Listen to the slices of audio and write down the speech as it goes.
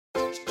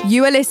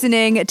You are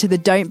listening to the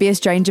Don't Be a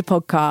Stranger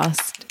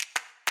podcast.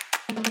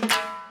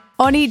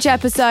 On each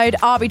episode,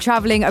 I'll be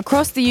travelling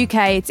across the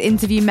UK to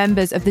interview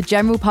members of the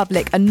general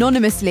public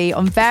anonymously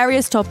on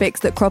various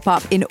topics that crop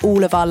up in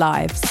all of our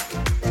lives.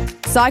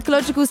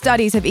 Psychological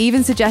studies have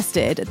even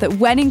suggested that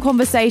when in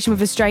conversation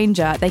with a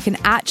stranger, they can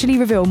actually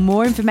reveal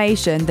more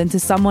information than to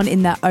someone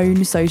in their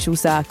own social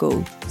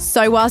circle.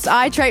 So whilst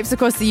I traipse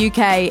across the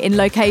UK in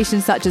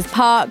locations such as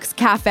parks,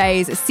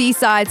 cafes,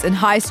 seasides and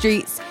high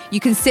streets, you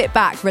can sit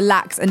back,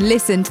 relax and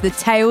listen to the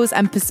tales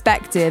and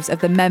perspectives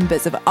of the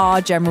members of our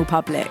general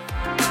public.